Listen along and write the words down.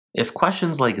If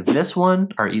questions like this one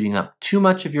are eating up too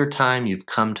much of your time, you've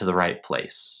come to the right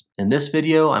place. In this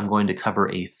video, I'm going to cover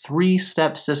a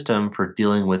 3-step system for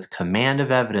dealing with command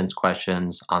of evidence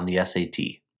questions on the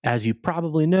SAT. As you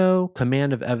probably know,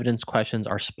 command of evidence questions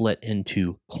are split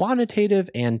into quantitative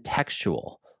and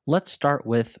textual. Let's start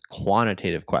with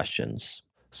quantitative questions.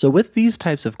 So with these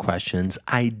types of questions,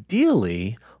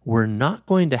 ideally, we're not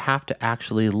going to have to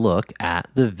actually look at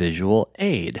the visual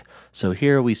aid. So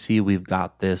here we see we've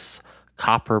got this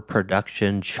copper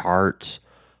production chart.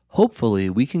 Hopefully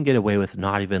we can get away with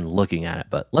not even looking at it,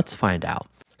 but let's find out.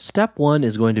 Step 1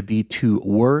 is going to be to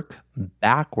work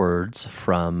backwards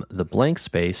from the blank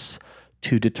space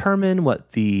to determine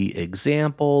what the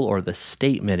example or the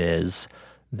statement is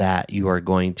that you are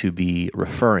going to be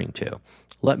referring to.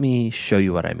 Let me show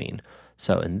you what I mean.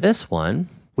 So in this one,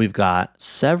 we've got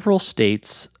several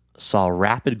states saw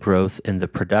rapid growth in the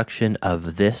production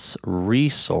of this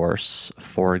resource,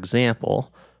 for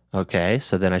example. Okay,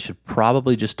 so then I should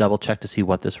probably just double check to see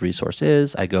what this resource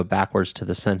is. I go backwards to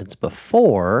the sentence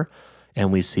before,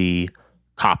 and we see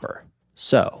copper.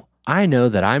 So I know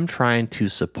that I'm trying to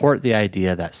support the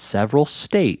idea that several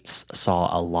states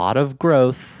saw a lot of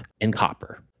growth in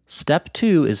copper. Step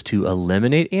 2 is to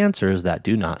eliminate answers that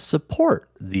do not support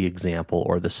the example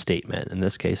or the statement. In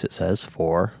this case, it says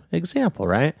for example,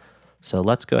 right? So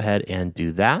let's go ahead and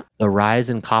do that. The rise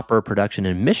in copper production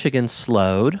in Michigan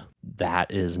slowed.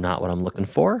 That is not what I'm looking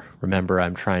for. Remember,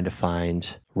 I'm trying to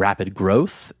find rapid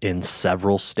growth in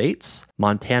several states.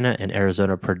 Montana and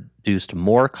Arizona produced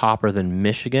more copper than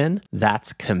Michigan.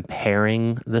 That's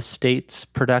comparing the states'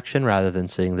 production rather than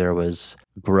saying there was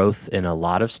growth in a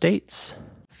lot of states.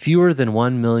 Fewer than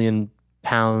 1 million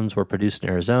pounds were produced in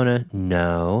Arizona.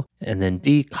 No. And then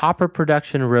D, copper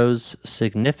production rose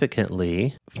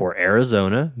significantly for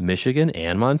Arizona, Michigan,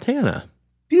 and Montana.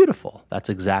 Beautiful. That's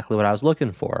exactly what I was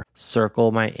looking for.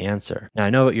 Circle my answer. Now I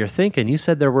know what you're thinking. You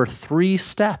said there were 3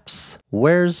 steps.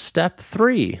 Where's step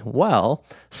 3? Well,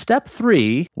 step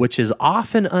 3, which is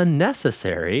often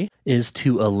unnecessary, is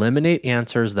to eliminate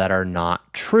answers that are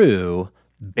not true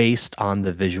based on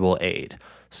the visual aid.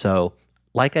 So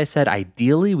like I said,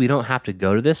 ideally, we don't have to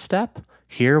go to this step.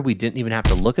 Here, we didn't even have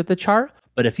to look at the chart.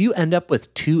 But if you end up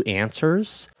with 2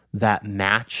 answers that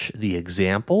match the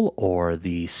example or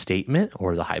the statement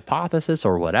or the hypothesis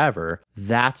or whatever,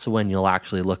 that's when you'll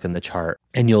actually look in the chart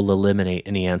and you'll eliminate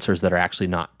any answers that are actually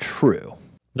not true.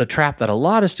 The trap that a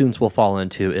lot of students will fall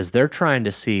into is they're trying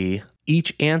to see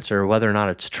each answer, whether or not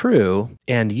it's true.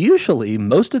 And usually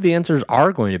most of the answers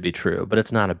are going to be true, but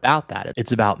it's not about that.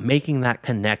 It's about making that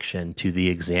connection to the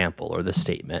example or the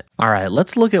statement. All right,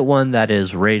 let's look at one that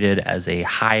is rated as a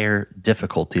higher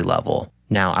difficulty level.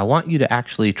 Now, I want you to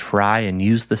actually try and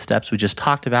use the steps we just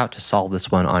talked about to solve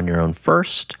this one on your own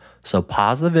first. So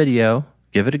pause the video,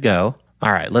 give it a go.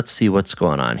 All right, let's see what's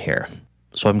going on here.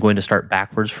 So I'm going to start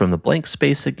backwards from the blank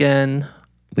space again.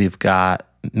 We've got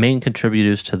main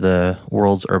contributors to the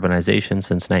world's urbanization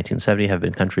since 1970 have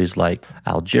been countries like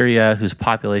Algeria, whose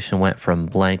population went from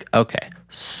blank. Okay,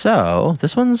 so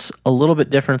this one's a little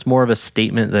bit different. It's more of a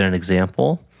statement than an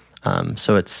example.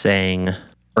 So it's saying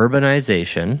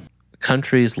urbanization,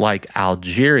 countries like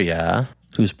Algeria,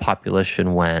 whose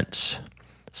population went.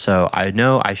 So I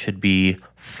know I should be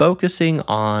focusing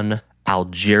on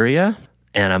Algeria,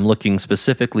 and I'm looking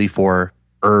specifically for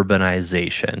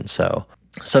urbanization. So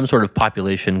some sort of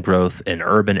population growth in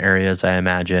urban areas, I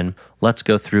imagine. Let's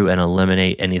go through and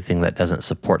eliminate anything that doesn't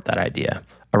support that idea.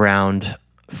 Around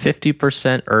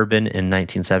 50% urban in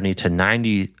 1970 to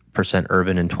 90%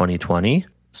 urban in 2020.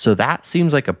 So that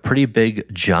seems like a pretty big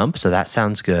jump, so that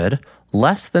sounds good.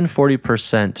 Less than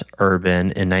 40%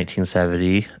 urban in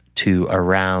 1970 to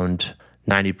around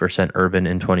 90% urban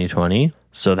in 2020.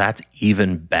 So that's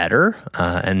even better.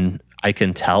 And I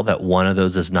can tell that one of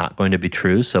those is not going to be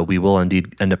true, so we will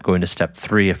indeed end up going to step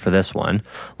 3 for this one.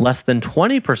 Less than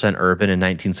 20% urban in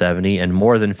 1970 and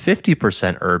more than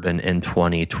 50% urban in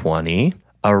 2020.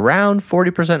 Around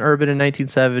 40% urban in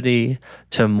 1970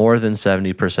 to more than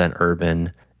 70%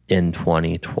 urban in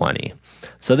 2020.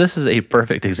 So this is a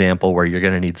perfect example where you're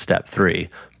going to need step 3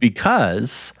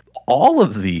 because all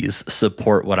of these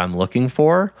support what I'm looking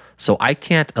for, so I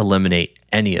can't eliminate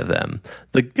any of them.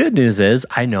 The good news is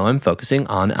I know I'm focusing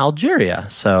on Algeria,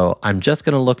 so I'm just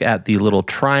going to look at the little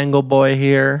triangle boy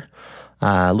here.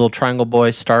 Little triangle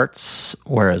boy starts,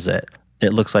 where is it?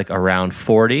 It looks like around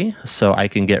 40, so I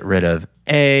can get rid of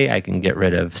A, I can get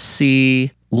rid of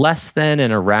C. Less than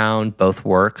and around both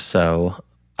work, so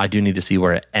I do need to see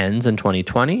where it ends in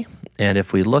 2020. And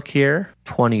if we look here,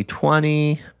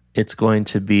 2020, it's going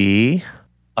to be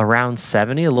around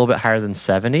 70, a little bit higher than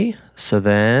 70. So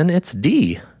then it's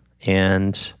D.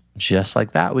 And just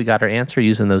like that, we got our answer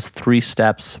using those 3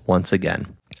 steps once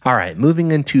again. All right,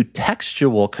 moving into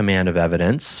textual command of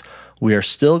evidence, we are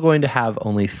still going to have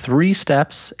only 3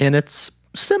 steps, and it's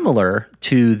similar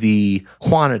to the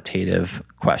quantitative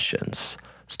questions.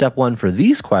 Step 1 for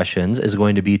these questions is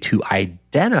going to be to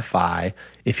identify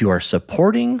if you are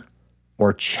supporting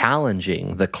or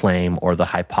challenging the claim or the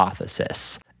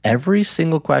hypothesis. Every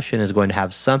single question is going to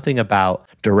have something about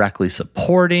directly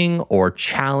supporting or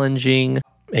challenging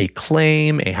a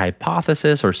claim, a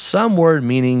hypothesis, or some word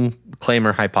meaning claim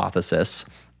or hypothesis.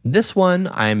 This one,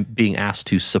 I'm being asked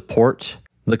to support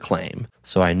the claim.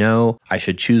 So I know I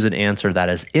should choose an answer that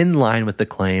is in line with the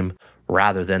claim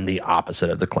rather than the opposite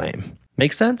of the claim.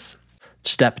 Make sense?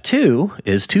 Step 2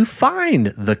 is to find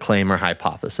the claim or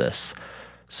hypothesis.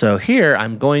 So here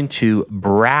I'm going to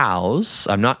browse.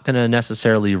 I'm not going to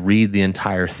necessarily read the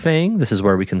entire thing. This is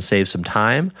where we can save some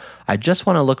time. I just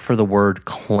want to look for the word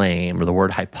claim or the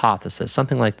word hypothesis,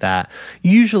 something like that.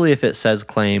 Usually if it says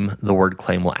claim, the word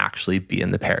claim will actually be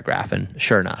in the paragraph. And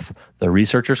sure enough, the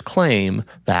researchers claim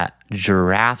that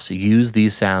giraffes use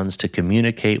these sounds to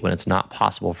communicate when it's not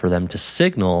possible for them to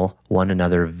signal one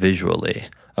another visually.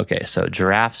 Okay, so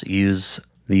giraffes use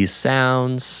these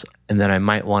sounds. And then I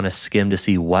might want to skim to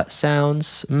see what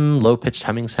sounds, low-pitched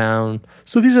humming sound.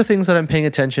 So these are things that I'm paying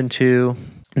attention to,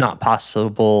 not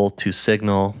possible to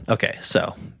signal. Okay,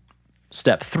 so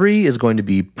step 3 is going to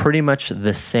be pretty much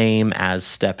the same as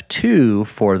step 2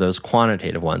 for those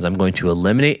quantitative ones. I'm going to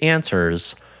eliminate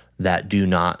answers that do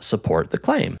not support the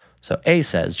claim. So A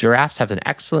says, giraffes have an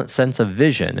excellent sense of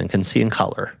vision and can see in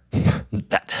color.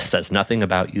 That says nothing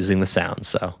about using the sounds,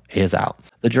 so A is out.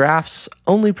 The giraffes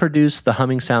only produce the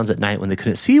humming sounds at night when they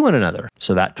couldn't see one another,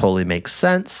 so that totally makes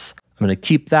sense. I'm going to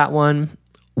keep that one.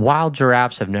 Wild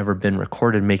giraffes have never been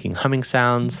recorded making humming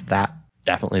sounds. That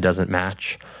definitely doesn't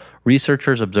match.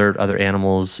 Researchers observed other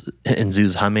animals in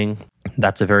zoos humming.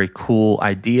 That's a very cool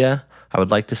idea. I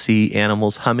would like to see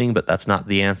animals humming, but that's not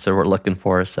the answer we're looking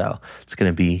for, so it's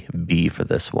going to be B for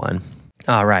this one.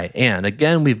 All right, and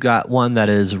again, we've got one that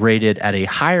is rated at a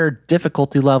higher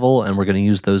difficulty level, and we're going to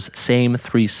use those same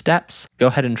 3 steps. Go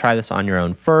ahead and try this on your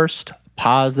own first.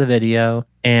 Pause the video,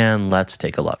 and let's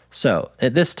take a look. So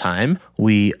at this time,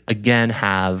 we again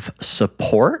have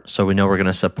support, so we know we're going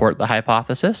to support the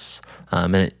hypothesis,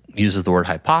 and it uses the word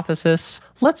hypothesis.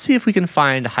 Let's see if we can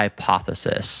find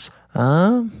hypothesis. They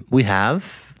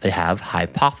have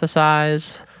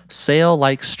hypothesize,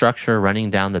 sail-like structure running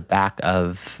down the back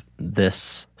of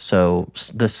this. So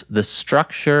this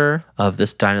structure of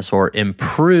this dinosaur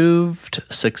improved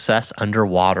success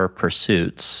underwater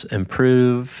pursuits,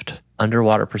 improved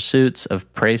underwater pursuits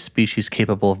of prey species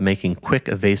capable of making quick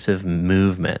evasive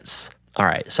movements. All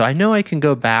right, so I know I can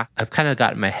go back. I've kind of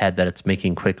got in my head that it's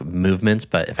making quick movements,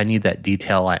 but if I need that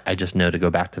detail, I just know to go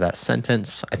back to that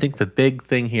sentence. I think the big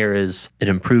thing here is it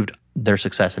improved their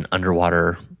success in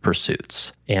underwater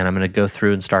pursuits. And I'm going to go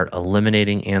through and start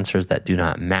eliminating answers that do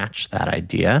not match that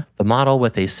idea. The model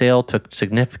with a sail took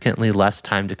significantly less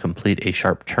time to complete a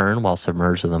sharp turn while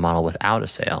submerged than the model without a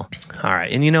sail. All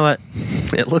right, and you know what?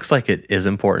 It looks like it is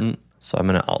important. So I'm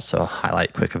going to also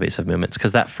highlight quick evasive movements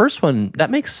because that first one, that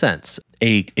makes sense.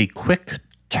 A quick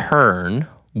turn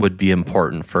would be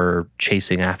important for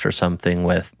chasing after something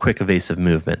with quick evasive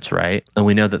movements, right? And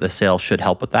we know that the sail should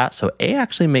help with that. So A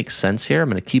actually makes sense here. I'm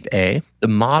going to keep A. The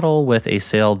model with a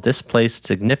sail displaced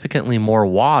significantly more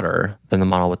water than the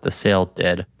model with the sail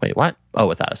did. Wait, what? Oh,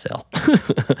 without a sail.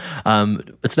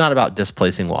 It's not about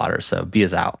displacing water, so B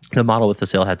is out. The model with the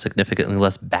sail had significantly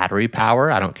less battery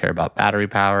power. I don't care about battery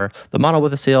power. The model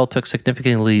with the sail took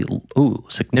significantly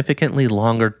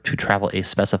longer to travel a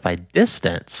specified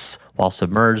distance while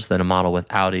submerged than a model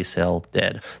without a sail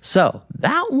did. So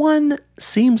that one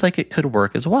seems like it could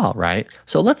work as well, right?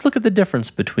 So let's look at the difference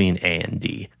between A and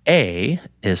D. A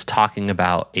is talking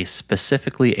about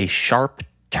specifically a sharp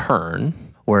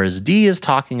turn, whereas D is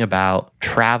talking about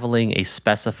traveling a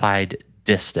specified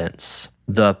distance.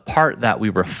 The part that we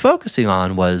were focusing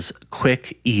on was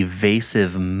quick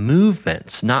evasive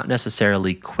movements, not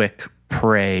necessarily quick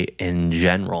prey in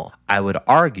general. I would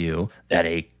argue that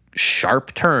a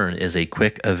sharp turn is a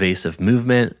quick evasive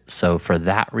movement. So for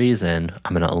that reason,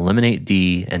 I'm going to eliminate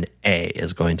D and A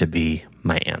is going to be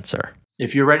my answer.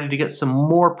 If you're ready to get some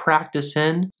more practice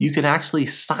in, you can actually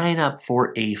sign up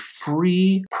for a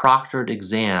free proctored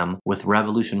exam with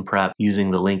Revolution Prep using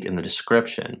the link in the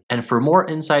description. And for more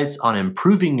insights on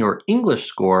improving your English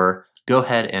score, go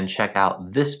ahead and check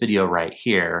out this video right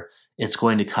here. It's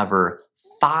going to cover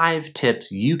 5 tips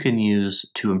you can use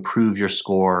to improve your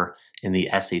score in the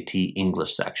SAT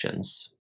English sections.